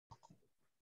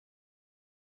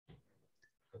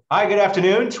Hi, good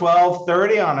afternoon.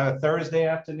 12:30 on a Thursday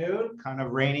afternoon, kind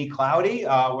of rainy, cloudy.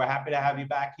 We're happy to have you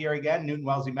back here again,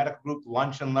 Newton-Wellesley Medical Group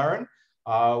Lunch and Learn.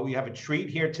 We have a treat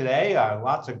here today,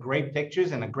 lots of great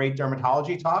pictures and a great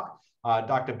dermatology talk.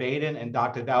 Dr. Baden and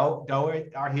Dr. Doe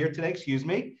are here today, excuse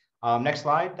me. Next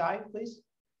slide, Di, please.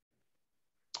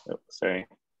 Oh, sorry.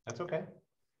 That's okay.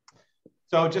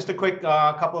 So just a quick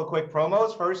couple of quick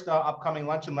promos. First, upcoming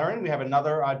Lunch and Learn, we have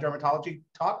another dermatology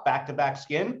talk, back-to-back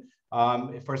skin.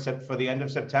 For the end of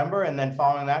September. And then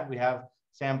following that, we have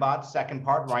Sam Bott's second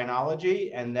part,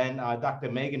 rhinology. And then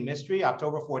Dr. Megan Mystery,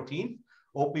 October 14th,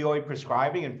 opioid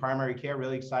prescribing and primary care.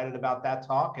 Really excited about that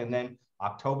talk. And then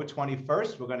October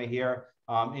 21st, we're going to hear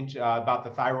about the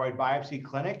thyroid biopsy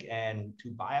clinic and to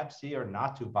biopsy or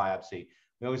not to biopsy.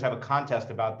 We always have a contest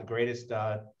about the greatest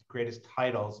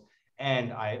titles.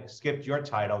 And I skipped your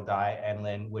title, Di and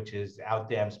Lynn, which is Out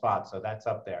Damn Spot. So that's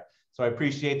up there. So I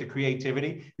appreciate the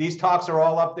creativity. These talks are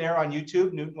all up there on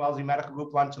YouTube, Newton-Wellesley Medical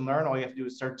Group Lunch and Learn. All you have to do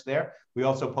is search there. We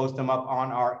also post them up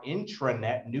on our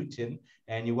intranet, Newton,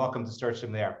 and you're welcome to search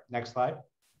them there. Next slide.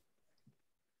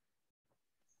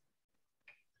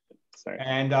 Sorry.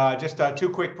 And just two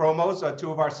quick promos, two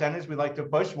of our centers we like to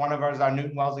push. One of ours is our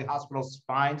Newton-Wellesley Hospital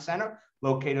Spine Center,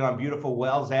 located on beautiful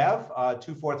Wells Ave,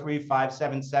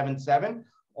 243-5777.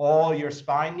 All your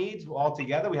spine needs all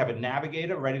together. We have a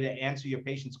navigator ready to answer your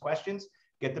patient's questions.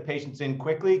 Get the patients in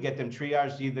quickly, get them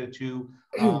triaged either to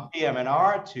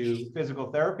PM&R, to physical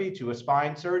therapy, to a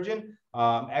spine surgeon,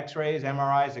 x-rays,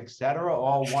 MRIs, etc.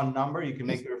 All one number. You can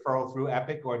make the referral through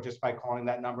Epic or just by calling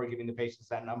that number, giving the patients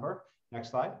that number. Next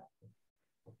slide.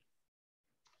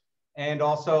 And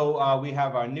also we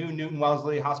have our new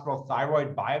Newton-Wellesley Hospital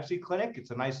Thyroid Biopsy Clinic.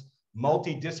 It's a nice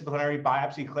multidisciplinary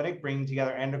biopsy clinic bringing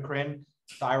together endocrine,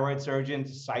 thyroid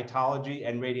surgeons, cytology,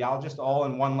 and radiologists all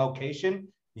in one location.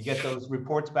 You get those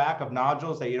reports back of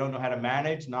nodules that you don't know how to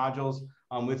manage, nodules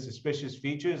with suspicious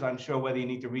features, unsure whether you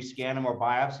need to rescan them or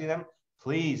biopsy them.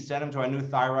 Please send them to our new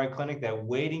thyroid clinic. They're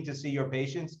waiting to see your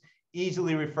patients,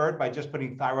 easily referred by just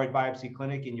putting thyroid biopsy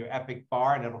clinic in your Epic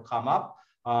bar and it'll come up.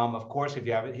 Of course, if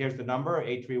you have it, here's the number,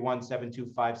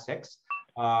 831-7256.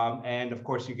 And of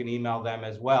course, you can email them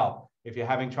as well. If you're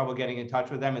having trouble getting in touch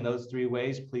with them in those three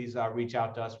ways, please reach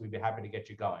out to us. We'd be happy to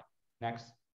get you going.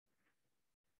 Next.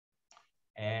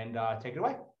 And take it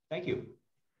away. Thank you.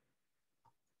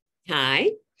 Hi,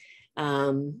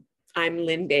 I'm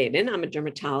Lynn Baden. I'm a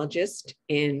dermatologist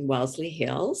in Wellesley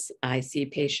Hills. I see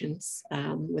patients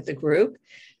with a group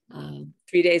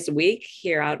 3 days a week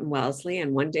here out in Wellesley,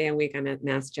 and 1 day a week I'm at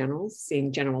Mass General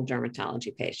seeing general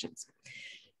dermatology patients.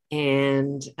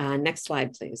 And next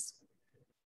slide, please.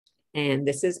 And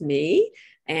this is me,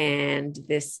 and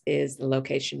this is the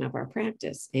location of our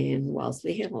practice in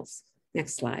Wellesley Hills.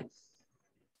 Next slide.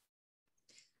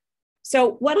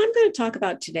 So what I'm going to talk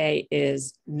about today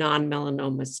is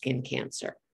non-melanoma skin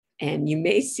cancer. And you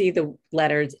may see the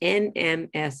letters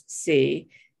NMSC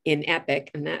in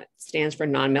Epic, and that stands for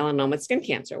non-melanoma skin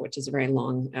cancer, which is a very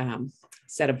long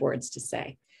set of words to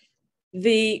say.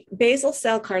 The basal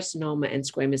cell carcinoma and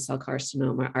squamous cell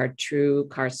carcinoma are true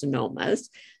carcinomas.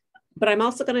 But I'm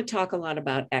also going to talk a lot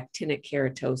about actinic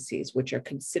keratoses, which are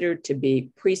considered to be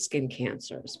pre-skin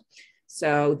cancers.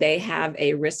 So they have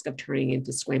a risk of turning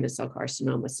into squamous cell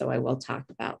carcinoma. So I will talk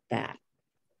about that.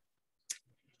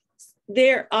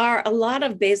 There are a lot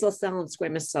of basal cell and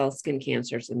squamous cell skin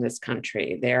cancers in this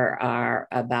country. There are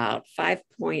about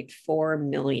 5.4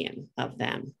 million of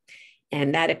them.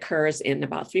 And that occurs in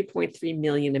about 3.3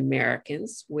 million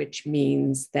Americans, which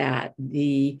means that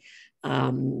the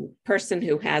person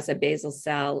who has a basal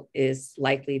cell is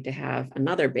likely to have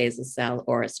another basal cell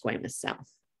or a squamous cell.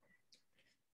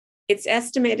 It's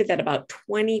estimated that about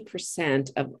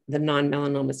 20% of the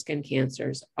non-melanoma skin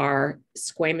cancers are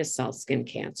squamous cell skin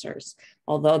cancers,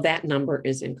 although that number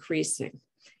is increasing.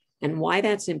 And why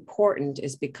that's important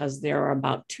is because there are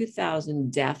about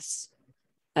 2,000 deaths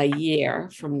a year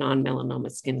from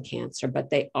non-melanoma skin cancer, but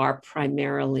they are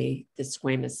primarily the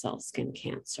squamous cell skin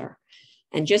cancer.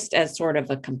 And just as sort of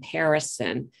a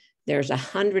comparison, there's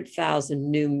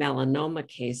 100,000 new melanoma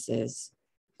cases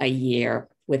a year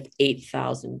with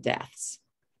 8,000 deaths.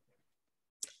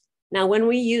 Now, when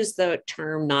we use the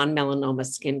term non-melanoma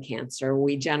skin cancer,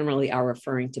 we generally are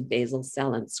referring to basal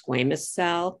cell and squamous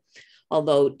cell.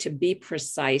 Although to be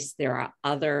precise, there are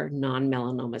other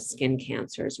non-melanoma skin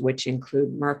cancers, which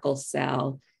include Merkel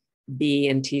cell, B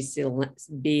and T cell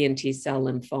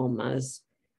lymphomas,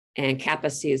 and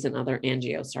Kaposi's and other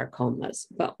angiosarcomas.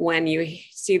 But when you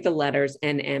see the letters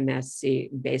NMSC,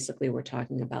 basically we're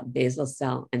talking about basal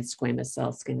cell and squamous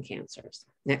cell skin cancers.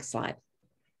 Next slide.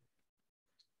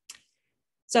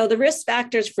 So the risk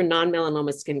factors for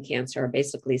non-melanoma skin cancer are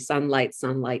basically sunlight,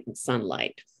 sunlight, and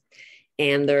sunlight.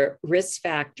 And the risk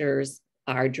factors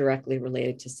are directly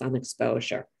related to sun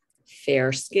exposure.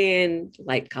 Fair skin,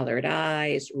 light-colored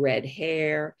eyes, red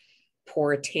hair,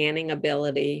 poor tanning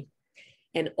ability,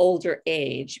 and older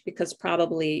age, because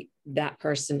probably that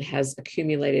person has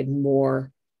accumulated more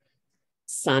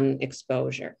sun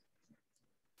exposure.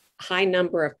 High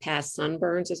number of past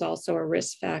sunburns is also a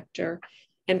risk factor,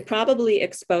 and probably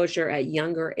exposure at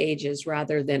younger ages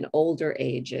rather than older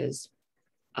ages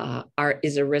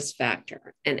is a risk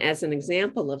factor. And as an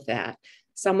example of that,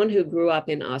 someone who grew up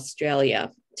in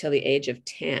Australia till the age of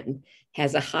 10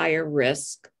 has a higher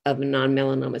risk of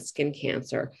non-melanoma skin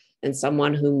cancer than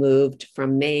someone who moved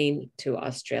from Maine to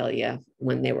Australia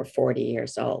when they were 40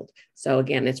 years old. So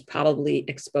again, it's probably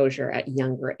exposure at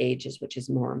younger ages, which is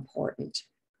more important.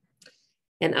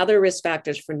 And other risk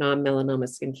factors for non-melanoma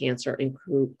skin cancer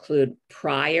include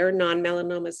prior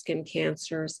non-melanoma skin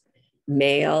cancers,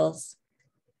 males,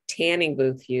 tanning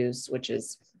booth use, which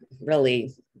is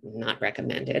really not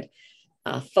recommended,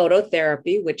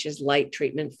 phototherapy, which is light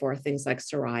treatment for things like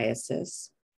psoriasis,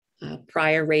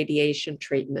 prior radiation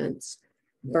treatments,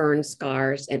 burn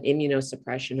scars, and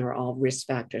immunosuppression are all risk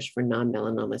factors for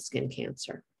non-melanoma skin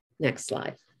cancer. Next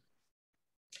slide.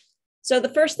 So the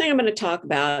first thing I'm going to talk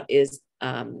about is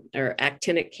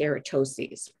actinic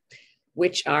keratoses,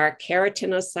 which are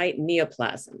keratinocyte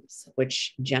neoplasms,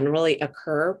 which generally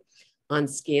occur on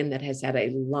skin that has had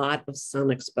a lot of sun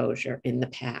exposure in the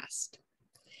past.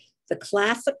 The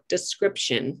classic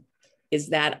description is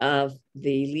that of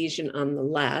the lesion on the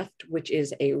left, which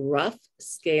is a rough,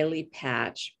 scaly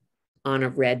patch on a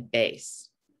red base.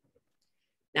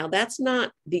 Now, that's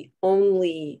not the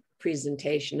only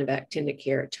presentation of actinic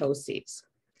keratoses.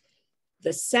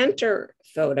 The center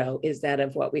photo is that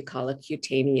of what we call a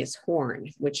cutaneous horn,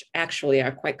 which actually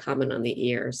are quite common on the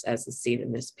ears, as is seen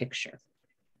in this picture.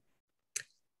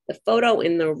 The photo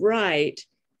in the right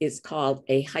is called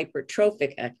a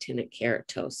hypertrophic actinic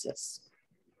keratosis.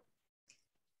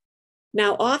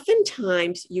 Now,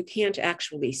 oftentimes you can't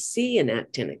actually see an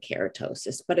actinic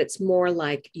keratosis, but it's more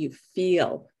like you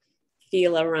feel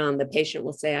around. The patient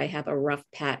will say, I have a rough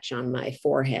patch on my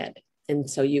forehead. And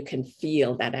so you can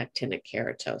feel that actinic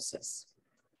keratosis.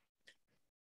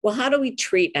 Well, how do we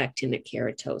treat actinic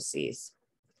keratoses?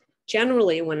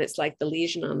 Generally, when it's like the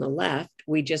lesion on the left,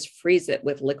 we just freeze it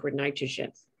with liquid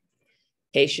nitrogen.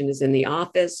 Patient is in the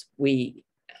office, we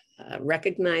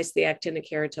recognize the actinic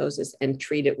keratosis and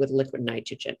treat it with liquid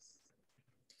nitrogen.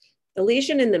 The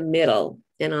lesion in the middle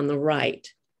and on the right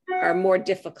are more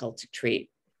difficult to treat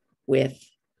with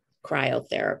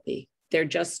cryotherapy. They're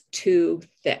just too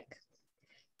thick.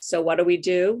 So what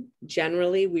do?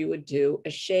 Generally, we would do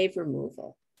a shave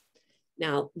removal.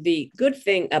 Now, the good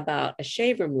thing about a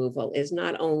shave removal is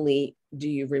not only do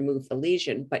you remove the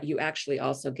lesion, but you actually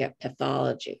also get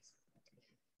pathology.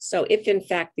 So if in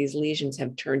fact these lesions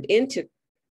have turned into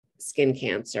skin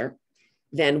cancer,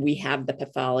 then we have the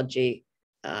pathology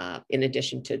in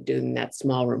addition to doing that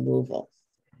small removal.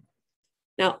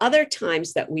 Now, other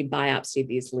times that we biopsy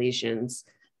these lesions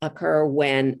occur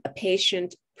when a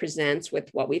patient presents with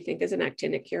what we think is an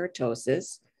actinic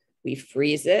keratosis. We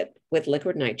freeze it with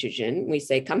liquid nitrogen. We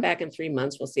say, come back in 3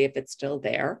 months, we'll see if it's still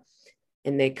there.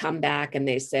 And they come back and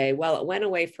they say, well, it went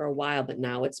away for a while, but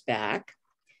now it's back.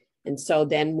 And so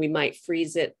then we might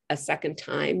freeze it a second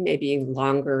time, maybe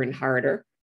longer and harder,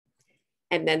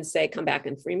 and then say, come back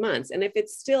in 3 months. And if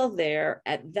it's still there,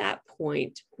 at that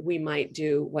point, we might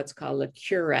do what's called a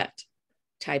curette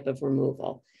type of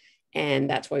removal. And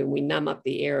that's why we numb up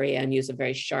the area and use a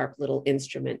very sharp little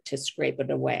instrument to scrape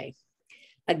it away.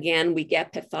 Again, we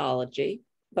get pathology,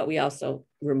 but we also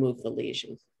remove the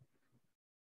lesion.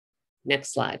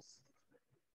 Next slide.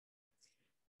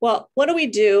 Well, what do we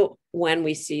do when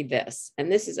we see this?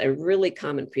 And this is a really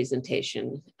common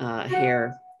presentation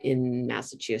here in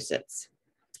Massachusetts.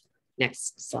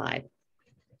 Next slide.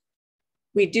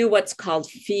 We do what's called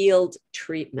field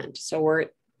treatment. So we're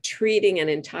treating an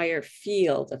entire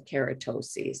field of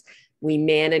keratoses. We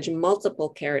manage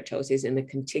multiple keratoses in a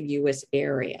contiguous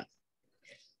area.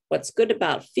 What's good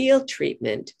about field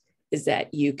treatment is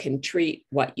that you can treat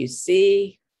what you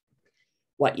see,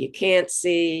 what you can't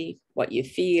see, what you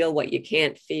feel, what you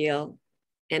can't feel,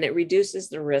 and it reduces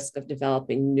the risk of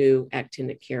developing new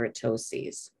actinic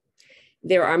keratoses.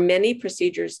 There are many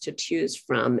procedures to choose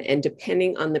from, and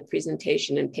depending on the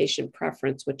presentation and patient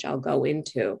preference, which I'll go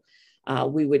into,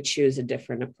 we would choose a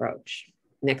different approach.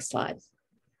 Next slide.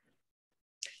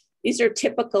 These are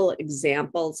typical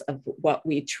examples of what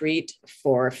we treat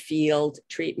for field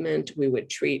treatment. We would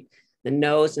treat the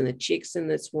nose and the cheeks in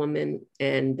this woman,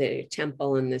 and the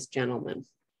temple in this gentleman.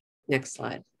 Next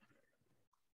slide.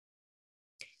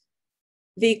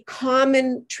 The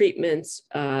common treatments,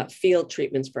 field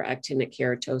treatments for actinic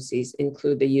keratoses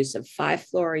include the use of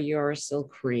 5-fluorouracil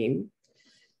cream,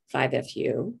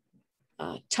 5-FU,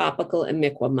 topical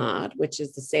imiquimod, which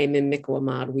is the same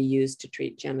imiquimod we use to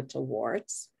treat genital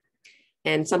warts,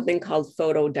 and something called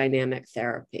photodynamic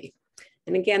therapy.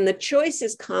 And again, the choice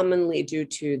is commonly due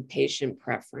to patient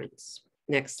preference.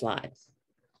 Next slide.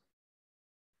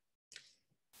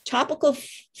 Topical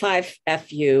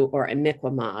 5-FU or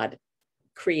imiquimod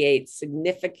creates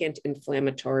significant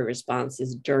inflammatory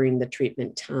responses during the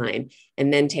treatment time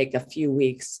and then take a few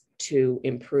weeks to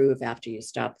improve after you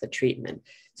stop the treatment.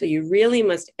 So you really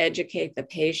must educate the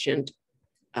patient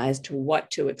as to what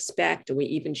to expect. And we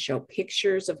even show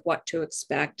pictures of what to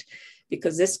expect,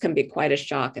 because this can be quite a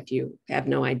shock if you have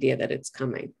no idea that it's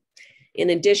coming. In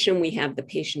addition, we have the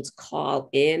patients call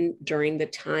in during the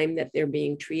time that they're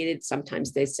being treated.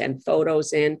 Sometimes they send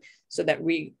photos in so that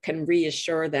we can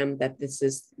reassure them that this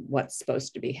is what's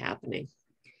supposed to be happening.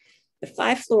 The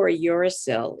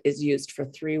 5-fluorouracil is used for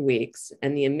 3 weeks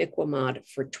and the imiquimod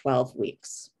for 12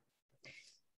 weeks.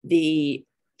 The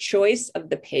choice of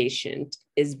the patient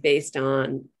is based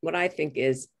on what I think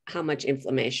is how much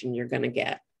inflammation you're going to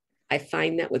get. I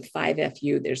find that with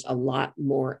 5-FU, there's a lot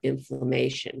more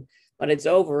inflammation, but it's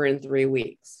over in 3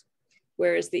 weeks.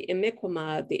 Whereas the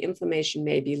imiquimod, the inflammation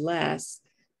may be less,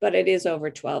 but it is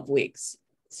over 12 weeks.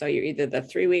 So you're either the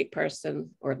 3-week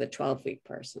person or the 12-week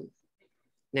person.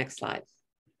 Next slide.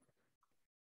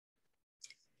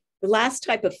 The last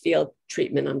type of field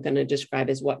treatment I'm going to describe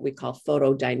is what we call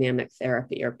photodynamic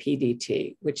therapy, or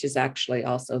PDT, which is actually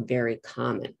also very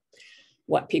common.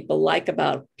 What people like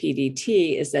about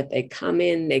PDT is that they come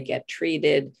in, they get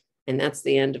treated, and that's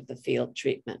the end of the field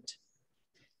treatment.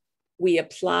 We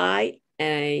apply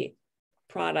a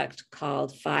product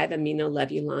called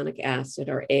 5-aminolevulonic acid,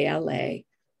 or ALA,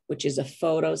 which is a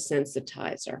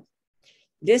photosensitizer.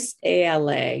 This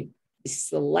ALA is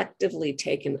selectively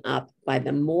taken up by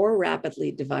the more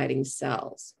rapidly dividing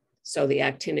cells, so the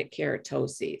actinic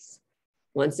keratoses,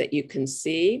 ones that you can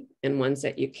see and ones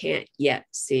that you can't yet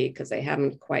see because they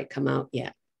haven't quite come out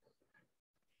yet.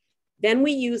 Then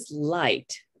we use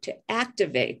light to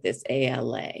activate this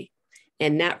ALA,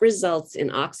 and that results in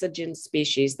oxygen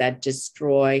species that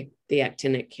destroy the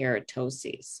actinic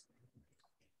keratoses.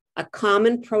 A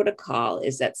common protocol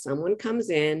is that someone comes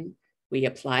in, we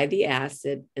apply the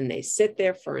acid, and they sit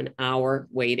there for an hour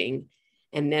waiting,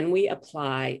 and then we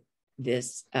apply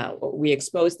this, we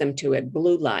expose them to a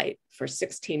blue light for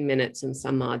 16 minutes and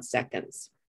some odd seconds.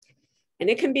 And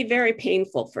it can be very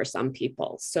painful for some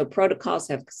people. So protocols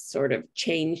have sort of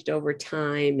changed over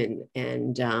time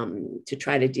and to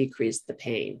try to decrease the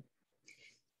pain.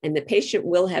 And the patient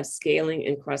will have scaling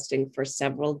and crusting for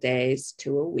several days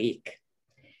to a week.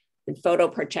 And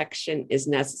photoprotection is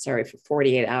necessary for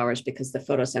 48 hours because the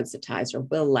photosensitizer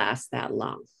will last that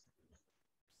long.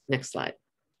 Next slide.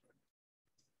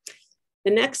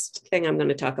 The next thing I'm going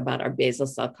to talk about are basal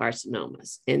cell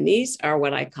carcinomas. And these are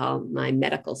what I call my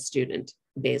medical student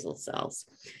basal cells.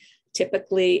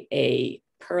 Typically a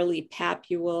pearly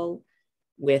papule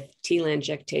with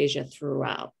telangiectasia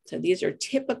throughout. So these are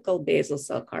typical basal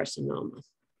cell carcinoma.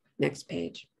 Next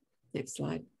page, next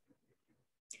slide.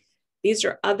 These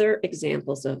are other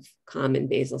examples of common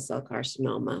basal cell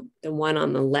carcinoma. The one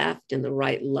on the left and the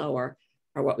right lower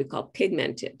are what we call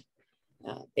pigmented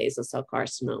basal cell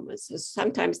carcinomas. So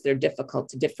sometimes they're difficult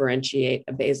to differentiate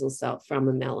a basal cell from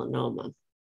a melanoma.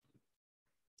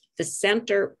 The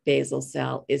center basal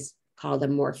cell is called a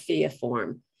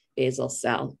morpheaform basal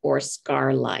cell, or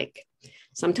scar-like.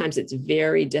 Sometimes it's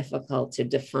very difficult to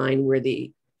define where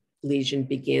the lesion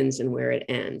begins and where it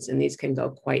ends, and these can go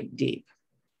quite deep.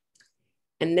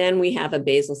 And then we have a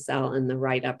basal cell in the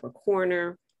right upper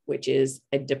corner, which is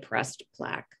a depressed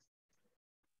plaque.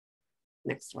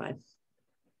 Next slide.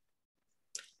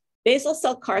 Basal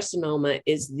cell carcinoma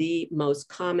is the most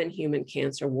common human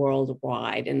cancer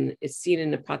worldwide, and it's seen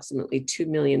in approximately 2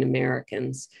 million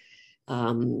Americans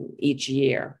each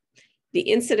year. The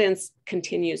incidence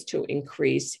continues to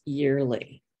increase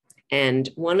yearly. And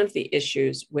one of the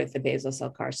issues with the basal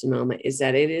cell carcinoma is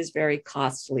that it is very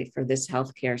costly for this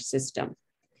healthcare system.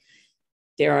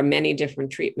 There are many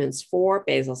different treatments for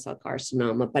basal cell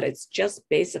carcinoma, but it's just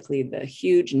basically the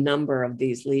huge number of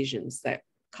these lesions that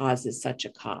causes such a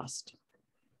cost.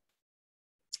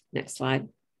 Next slide.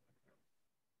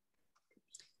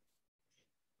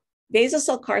 Basal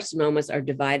cell carcinomas are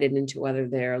divided into whether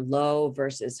they're low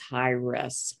versus high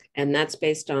risk, and that's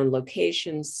based on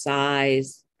location,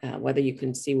 size, whether you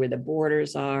can see where the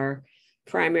borders are,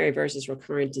 primary versus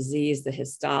recurrent disease, the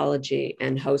histology,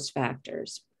 and host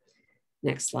factors.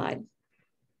 Next slide.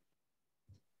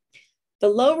 The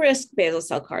low-risk basal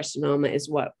cell carcinoma is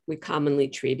what we commonly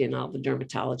treat in all the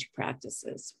dermatology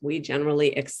practices. We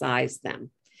generally excise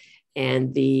them.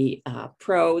 And the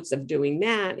pros of doing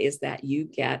that is that you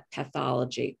get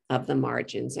pathology of the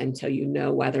margins until you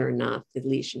know whether or not the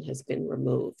lesion has been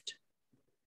removed.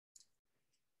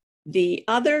 The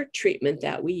other treatment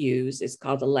that we use is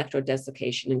called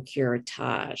electrodesiccation and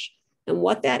curettage. And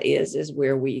what that is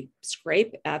where we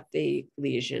scrape at the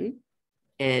lesion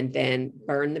and then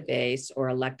burn the base or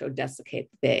electrodesiccate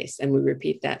the base. And we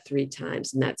repeat that 3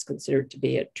 times, and that's considered to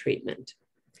be a treatment.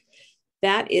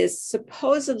 That is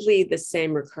supposedly the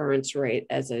same recurrence rate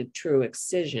as a true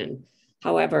excision.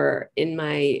 However, in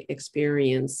my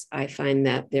experience, I find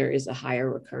that there is a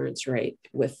higher recurrence rate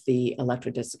with the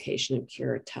electrodesiccation and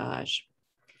curettage.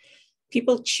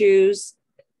 People choose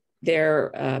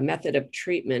their method of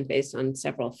treatment based on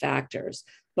several factors,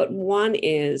 but one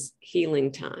is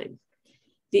healing time.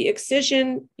 The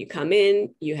excision, you come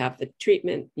in, you have the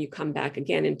treatment, you come back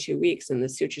again in 2 weeks and the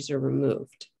sutures are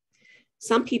removed.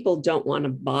 Some people don't want to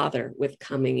bother with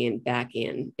coming back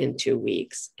in 2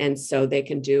 weeks. And so they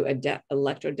can do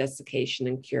electrodesiccation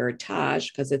and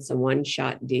curettage because it's a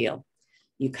one-shot deal.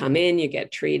 You come in, you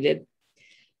get treated.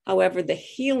 However, the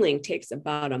healing takes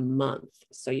about a month.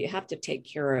 So you have to take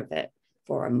care of it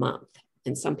for a month.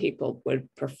 And some people would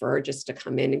prefer just to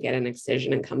come in and get an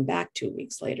excision and come back 2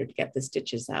 weeks later to get the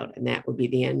stitches out. And that would be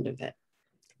the end of it.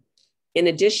 In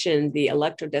addition, the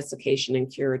electrodesiccation and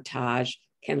curettage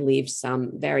can leave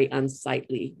some very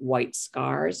unsightly white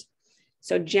scars.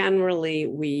 So generally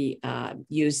we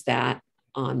use that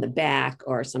on the back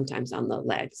or sometimes on the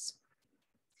legs.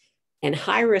 And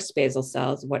high-risk basal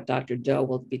cells, what Dr. Doe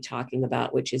will be talking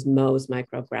about, which is Mohs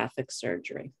micrographic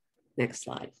surgery. Next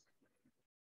slide.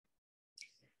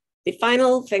 The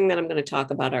final thing that I'm going to talk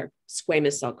about are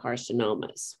squamous cell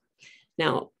carcinomas.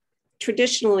 Now,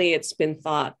 traditionally, it's been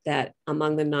thought that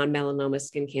among the non-melanoma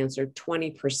skin cancer,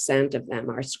 20% of them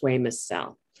are squamous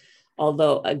cell.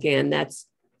 Although, again, that's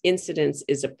incidence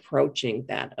is approaching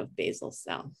that of basal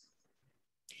cell.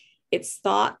 It's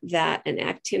thought that an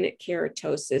actinic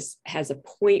keratosis has a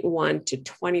 0.1 to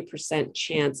 20%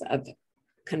 chance of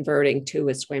converting to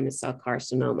a squamous cell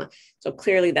carcinoma. So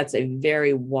clearly that's a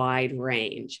very wide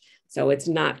range. So it's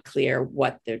not clear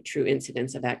what the true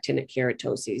incidence of actinic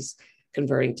keratoses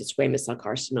converting to squamous cell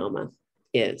carcinoma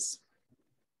is.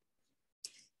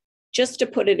 Just to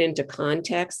put it into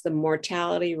context, the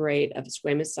mortality rate of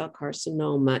squamous cell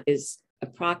carcinoma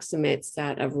approximates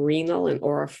that of renal and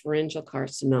oropharyngeal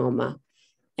carcinoma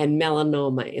and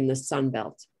melanoma in the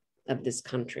Sunbelt of this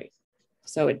country.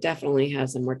 So it definitely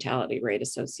has a mortality rate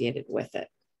associated with it.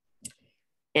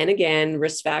 And again,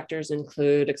 risk factors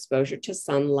include exposure to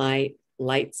sunlight,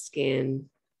 light skin,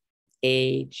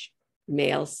 age,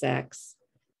 male sex,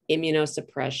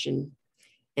 immunosuppression,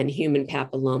 and human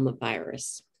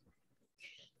papillomavirus.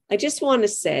 I just want to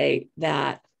say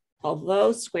that although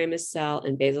squamous cell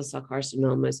and basal cell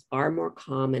carcinomas are more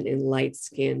common in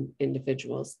light-skinned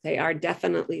individuals, they are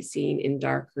definitely seen in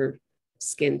darker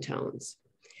skin tones.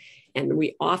 And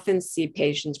we often see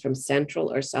patients from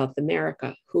Central or South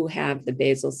America who have the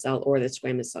basal cell or the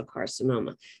squamous cell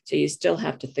carcinoma. So you still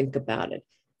have to think about it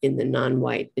in the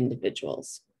non-white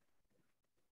individuals.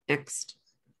 Next.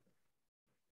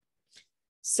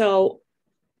 So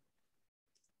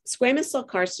squamous cell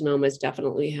carcinomas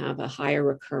definitely have a higher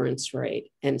recurrence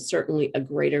rate and certainly a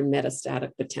greater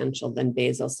metastatic potential than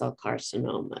basal cell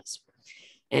carcinomas.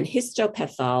 And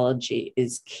histopathology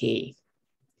is key.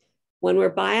 When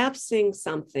we're biopsying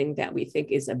something that we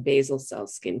think is a basal cell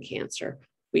skin cancer,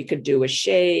 we could do a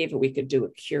shave, we could do a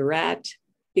curette,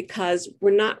 because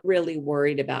we're not really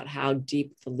worried about how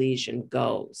deep the lesion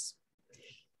goes.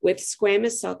 With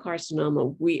squamous cell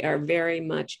carcinoma, we are very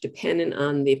much dependent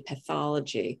on the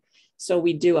pathology. So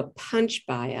we do a punch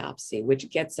biopsy,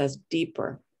 which gets us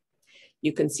deeper.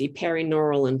 You can see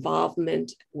perineural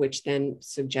involvement, which then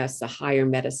suggests a higher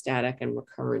metastatic and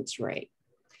recurrence rate.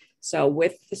 So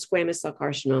with the squamous cell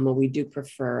carcinoma, we do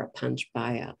prefer a punch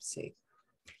biopsy.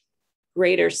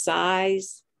 Greater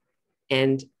size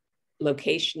and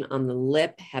location on the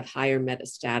lip have higher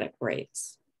metastatic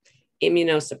rates.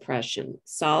 Immunosuppression,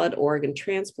 solid organ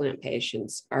transplant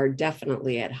patients are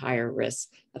definitely at higher risk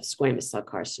of squamous cell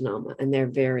carcinoma, and they're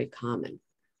very common.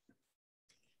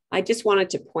 I just wanted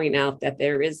to point out that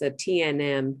there is a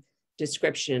TNM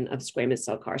description of squamous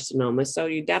cell carcinoma, so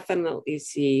you definitely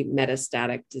see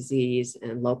metastatic disease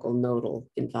and local nodal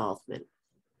involvement.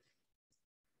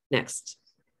 Next.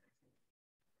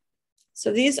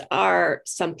 So these are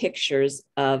some pictures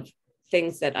of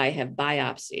things that I have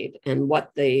biopsied and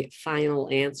what the final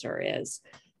answer is.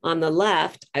 On the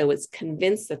left, I was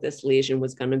convinced that this lesion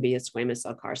was going to be a squamous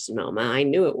cell carcinoma. I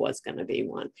knew it was going to be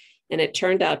one, and it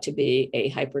turned out to be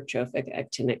a hypertrophic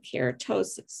actinic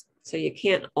keratosis. So you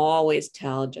can't always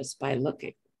tell just by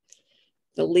looking.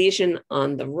 The lesion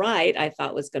on the right, I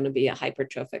thought was going to be a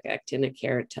hypertrophic actinic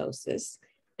keratosis,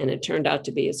 and it turned out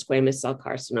to be a squamous cell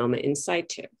carcinoma in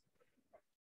situ.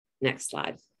 Next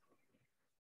slide.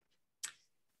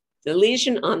 The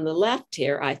lesion on the left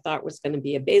here, I thought was going to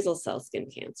be a basal cell skin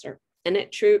cancer, and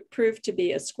it proved to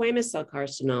be a squamous cell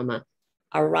carcinoma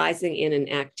arising in an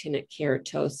actinic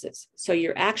keratosis. So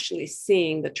you're actually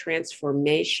seeing the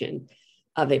transformation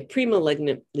of a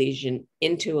premalignant lesion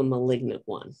into a malignant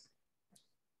one.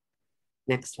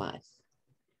 Next slide.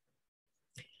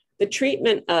 The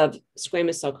treatment of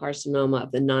squamous cell carcinoma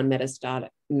of the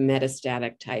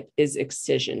non-metastatic type is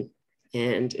excision,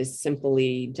 and is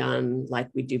simply done like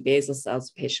we do basal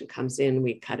cells. The patient comes in,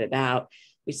 we cut it out,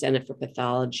 we send it for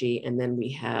pathology, and then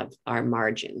we have our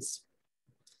margins.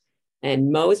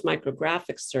 And Mohs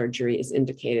micrographic surgery is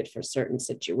indicated for certain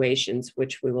situations,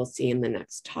 which we will see in the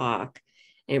next talk.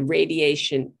 And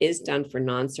radiation is done for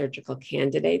non-surgical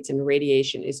candidates, and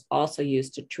radiation is also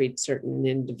used to treat certain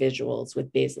individuals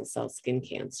with basal cell skin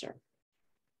cancer.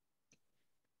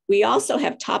 We also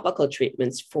have topical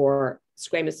treatments for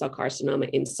squamous cell carcinoma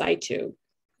in situ.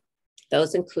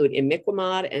 Those include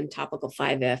imiquimod and topical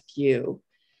 5-FU,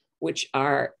 which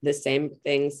are the same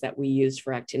things that we use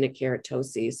for actinic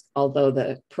keratoses, although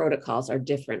the protocols are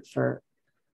different for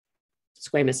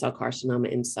squamous cell carcinoma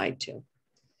in situ.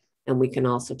 And we can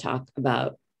also talk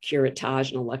about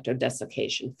curettage and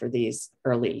electrodesiccation for these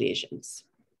early lesions.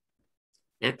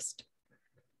 Next.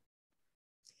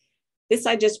 This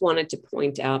I just wanted to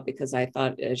point out because I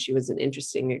thought she was an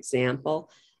interesting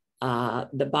example.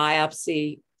 The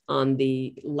biopsy on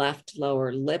the left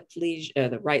lower lip lesion,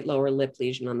 the right lower lip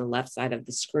lesion on the left side of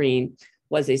the screen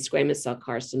was a squamous cell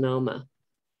carcinoma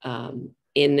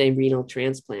in a renal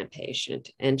transplant patient.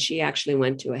 And she actually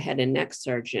went to a head and neck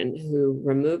surgeon who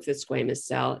removed the squamous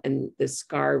cell, and the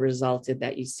scar resulted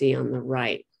that you see on the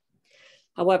right.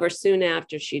 However, soon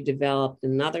after, she developed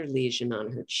another lesion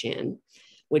on her chin,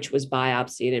 which was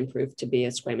biopsied and proved to be a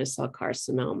squamous cell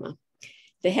carcinoma.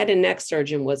 The head and neck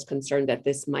surgeon was concerned that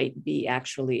this might be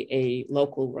actually a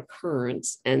local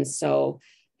recurrence, and so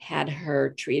had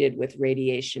her treated with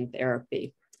radiation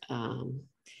therapy.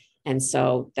 And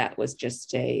so that was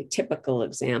just a typical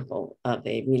example of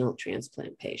a renal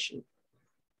transplant patient.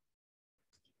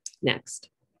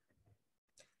 Next.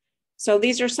 So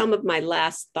these are some of my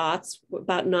last thoughts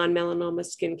about non-melanoma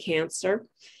skin cancer.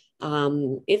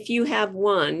 If you have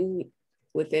one,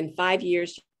 within 5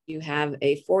 years, you have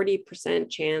a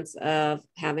 40% chance of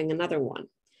having another one.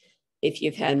 If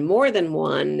you've had more than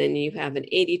one, then you have an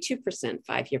 82%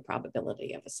 5-year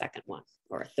probability of a second one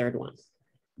or a third one.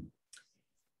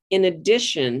 In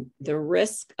addition, the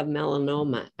risk of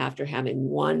melanoma after having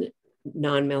one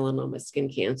non-melanoma skin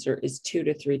cancer is 2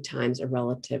 to 3 times a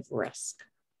relative risk.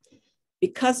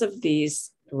 Because of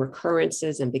these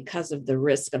recurrences and because of the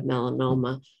risk of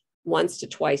melanoma, once to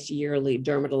twice yearly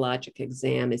dermatologic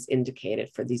exam is indicated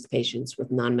for these patients with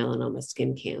non-melanoma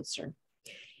skin cancer.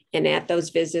 And at those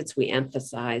visits, we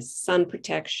emphasize sun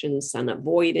protection, sun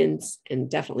avoidance,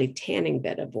 and definitely tanning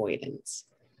bed avoidance.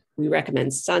 We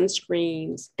recommend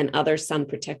sunscreens and other sun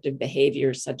protective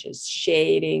behaviors such as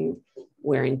shading,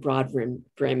 wearing broad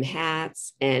brim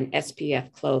hats, and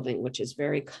SPF clothing, which is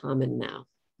very common now.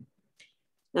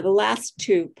 Now, the last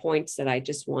 2 points that I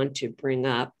just want to bring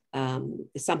up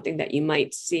is something that you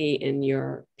might see in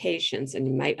your patients, and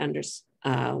you might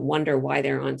wonder why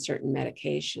they're on certain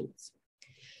medications.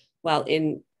 Well,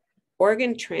 in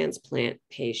organ transplant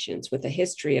patients with a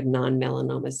history of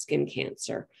non-melanoma skin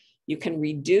cancer, you can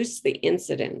reduce the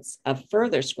incidence of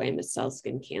further squamous cell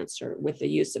skin cancer with the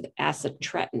use of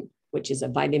acitretin, which is a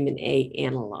vitamin A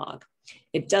analog.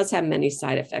 It does have many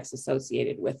side effects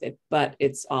associated with it, but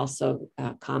it's also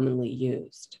commonly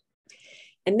used.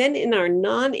 And then in our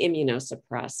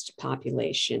non-immunosuppressed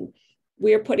population,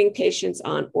 we are putting patients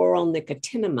on oral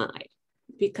nicotinamide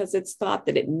because it's thought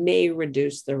that it may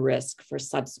reduce the risk for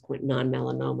subsequent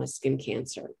non-melanoma skin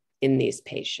cancer in these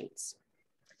patients.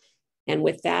 And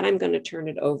with that, I'm going to turn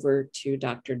it over to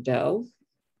Dr. Doe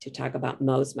to talk about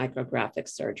Mohs micrographic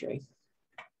surgery.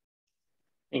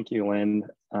 Thank you, Lynn.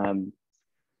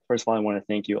 First of all, I want to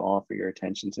thank you all for your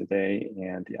attention today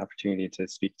and the opportunity to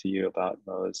speak to you about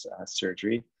Mohs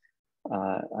surgery.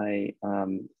 I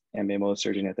am a Mohs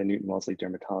surgeon at the Newton-Wellesley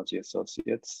Dermatology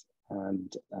Associates,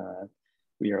 and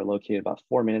We are located about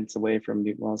 4 minutes away from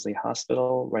Newton-Wellesley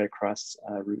Hospital, right across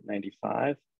Route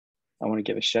 95. I want to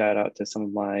give a shout out to some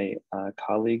of my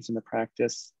colleagues in the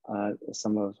practice,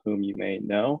 some of whom you may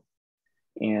know.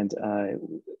 And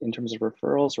in terms of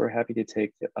referrals, we're happy to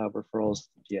take referrals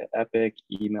via Epic,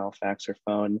 email, fax, or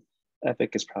phone.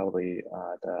 Epic is probably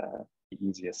the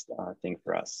easiest thing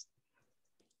for us.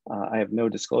 I have no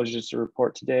disclosures to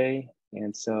report today,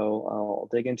 and so I'll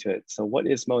dig into it. So what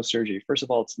is Mohs surgery? First of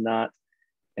all, it's not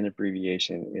an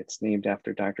abbreviation. It's named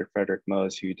after Dr. Frederick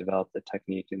Mohs, who developed the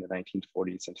technique in the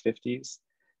 1940s and 50s.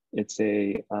 It's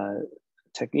a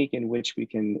technique in which we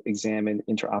can examine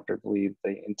intraoperatively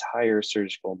the entire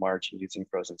surgical margin using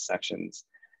frozen sections.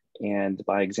 And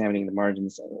by examining the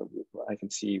margins, I can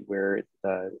see where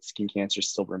the skin cancer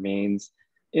still remains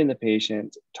in the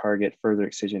patient, target further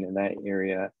excision in that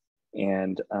area,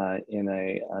 and in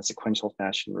a sequential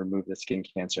fashion, remove the skin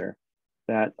cancer.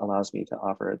 That allows me to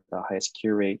offer the highest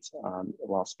cure rate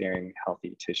while sparing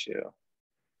healthy tissue.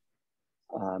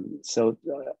 So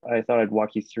I thought I'd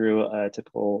walk you through a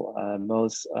typical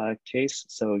Mohs case.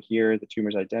 So here the tumor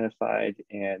is identified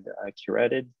and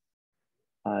curetted.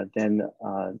 Then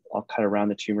I'll cut around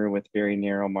the tumor with very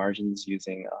narrow margins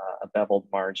using a beveled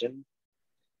margin.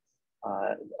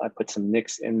 I put some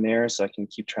nicks in there so I can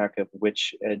keep track of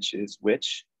which edge is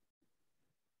which.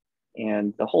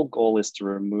 And the whole goal is to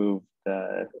remove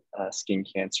the skin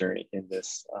cancer in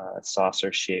this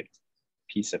saucer-shaped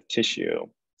piece of tissue.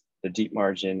 The deep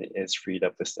margin is freed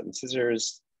up with some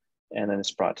scissors, and then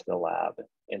it's brought to the lab.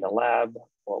 In the lab,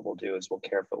 what we'll do is we'll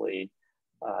carefully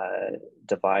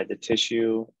divide the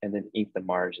tissue and then ink the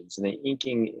margins. And the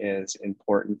inking is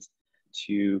important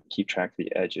to keep track of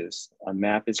the edges. A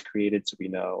map is created so we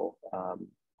know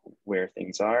where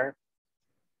things are.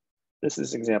 This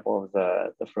is an example of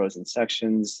the frozen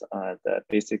sections that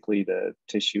basically the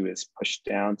tissue is pushed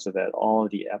down so that all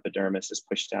of the epidermis is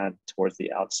pushed down towards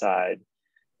the outside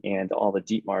and all the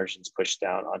deep margins pushed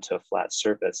down onto a flat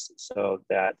surface so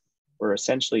that we're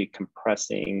essentially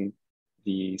compressing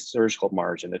the surgical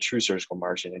margin, the true surgical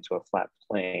margin, into a flat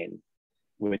plane,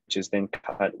 which is then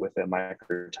cut with a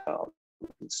microtome.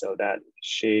 So that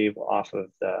shave off of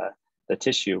the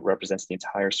tissue represents the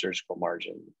entire surgical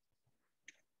margin.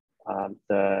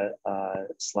 The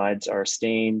slides are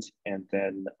stained, and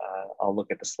then I'll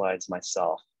look at the slides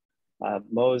myself.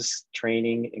 Mohs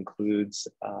training includes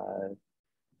a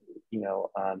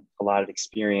lot of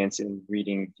experience in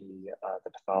reading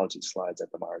the pathology slides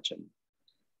at the margin.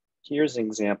 Here's an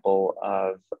example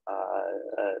of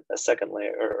a second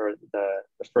layer, or the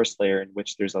first layer, in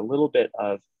which there's a little bit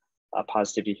of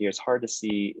positivity here. It's hard to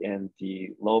see in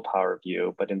the low power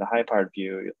view, but in the high powered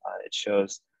view, it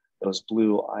shows those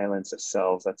blue islands of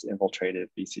cells that's infiltrated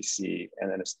BCC,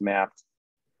 and then it's mapped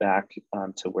back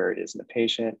to where it is in the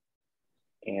patient.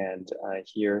 And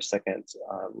here, second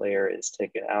layer is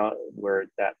taken out where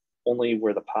that only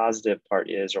where the positive part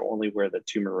is, or only where the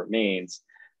tumor remains,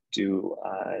 do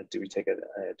we take an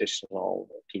additional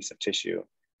piece of tissue.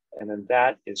 And then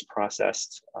that is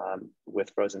processed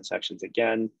with frozen sections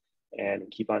again, and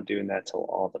keep on doing that till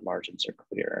all the margins are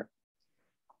clear.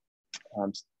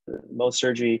 Mohs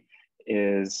surgery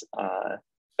is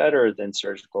better than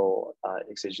surgical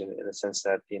excision in the sense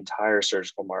that the entire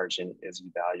surgical margin is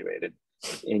evaluated.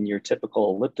 In your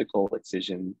typical elliptical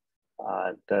excision,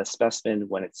 the specimen,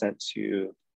 when it's sent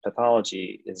to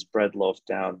pathology, is bread loafed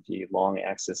down the long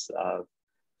axis of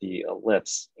the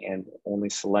ellipse, and only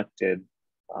selected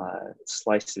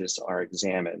slices are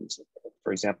examined.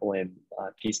 For example, in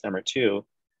piece number 2,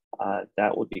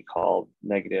 that would be called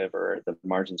negative, or the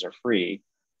margins are free.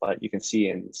 But you can see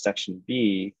in section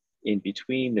B, in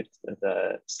between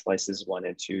the slices 1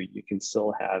 and 2, you can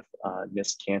still have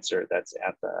missed cancer that's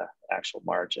at the actual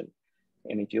margin.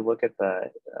 And if you look at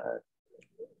the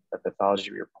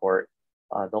pathology report,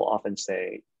 they'll often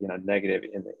say, negative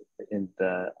in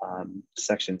the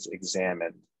sections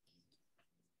examined.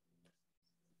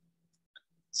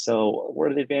 So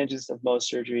what are the advantages of Mohs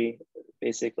surgery?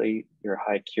 Basically, your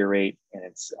high cure rate, and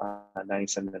it's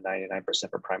 97 to 99%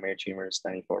 for primary tumors,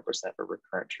 94% for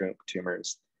recurrent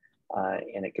tumors.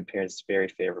 And it compares very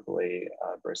favorably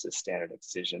versus standard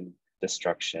excision,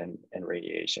 destruction, and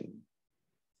radiation.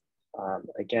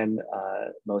 Again,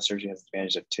 Mohs surgery has the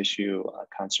advantage of tissue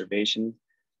conservation,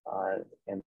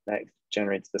 and that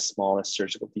generates the smallest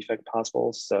surgical defect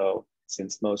possible. So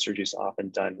since Mohs surgery is often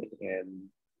done in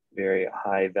very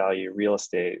high value real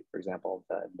estate, for example,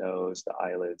 the nose, the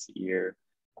eyelids, the ear,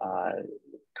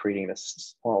 creating the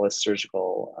smallest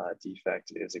surgical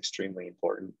defect is extremely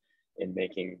important in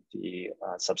making the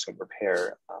subsequent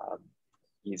repair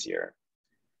easier.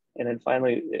 And then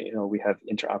finally, we have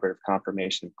intraoperative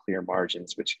confirmation of clear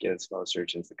margins, which gives Mohs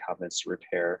surgeons the confidence to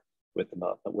repair with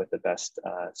the best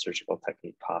surgical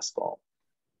technique possible.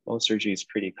 Mohs surgery is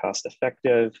pretty cost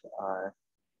effective,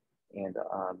 and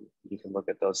you can look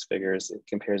at those figures. It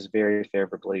compares very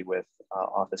favorably with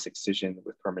office excision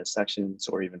with permanent sections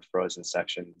or even frozen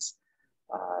sections.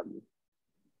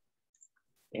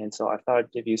 And so I thought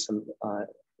I'd give you some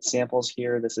samples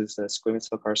here. This is a squamous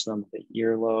cell carcinoma of the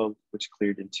earlobe, which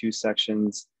cleared in 2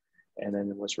 sections and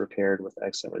then was repaired with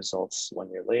excellent results 1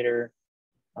 year later.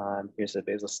 Here's a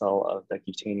basal cell of the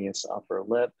cutaneous upper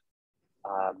lip,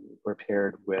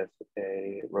 repaired with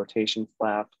a rotation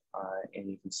flap, and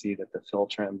you can see that the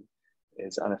philtrum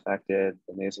is unaffected,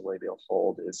 the nasolabial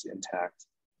fold is intact.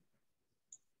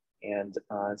 And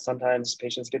sometimes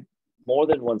patients get more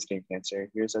than one skin cancer.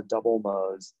 Here's a double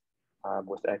Mohs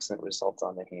with excellent results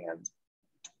on the hand.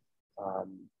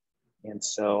 And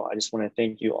so I just want to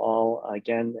thank you all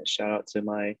again. Shout out to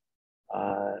my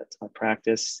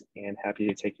practice, and happy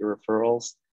to take your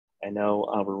referrals. I know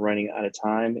we're running out of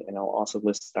time, and I'll also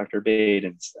list Dr.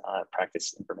 Baden's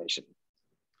practice information.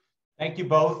 Thank you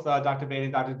both, Dr. Baden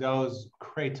and Dr. Does.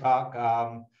 Great talk.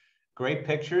 Great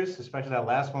pictures, especially that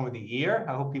last one with the ear.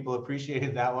 I hope people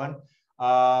appreciated that one.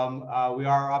 We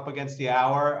are up against the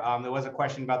hour. There was a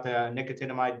question about the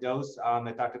nicotinamide dose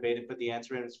that Dr. Baden put the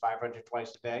answer in. It's 500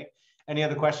 twice a day. Any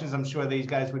other questions? I'm sure these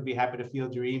guys would be happy to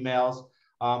field your emails.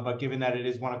 But given that it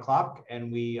is 1 o'clock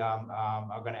and we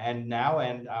are going to end now,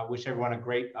 and wish everyone a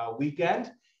great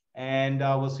weekend. And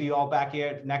we'll see you all back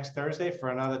here next Thursday for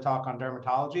another talk on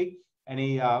dermatology. And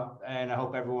I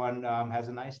hope everyone has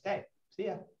a nice day. See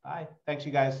ya. Bye. Thanks,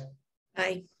 you guys.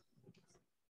 Bye.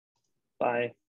 Bye.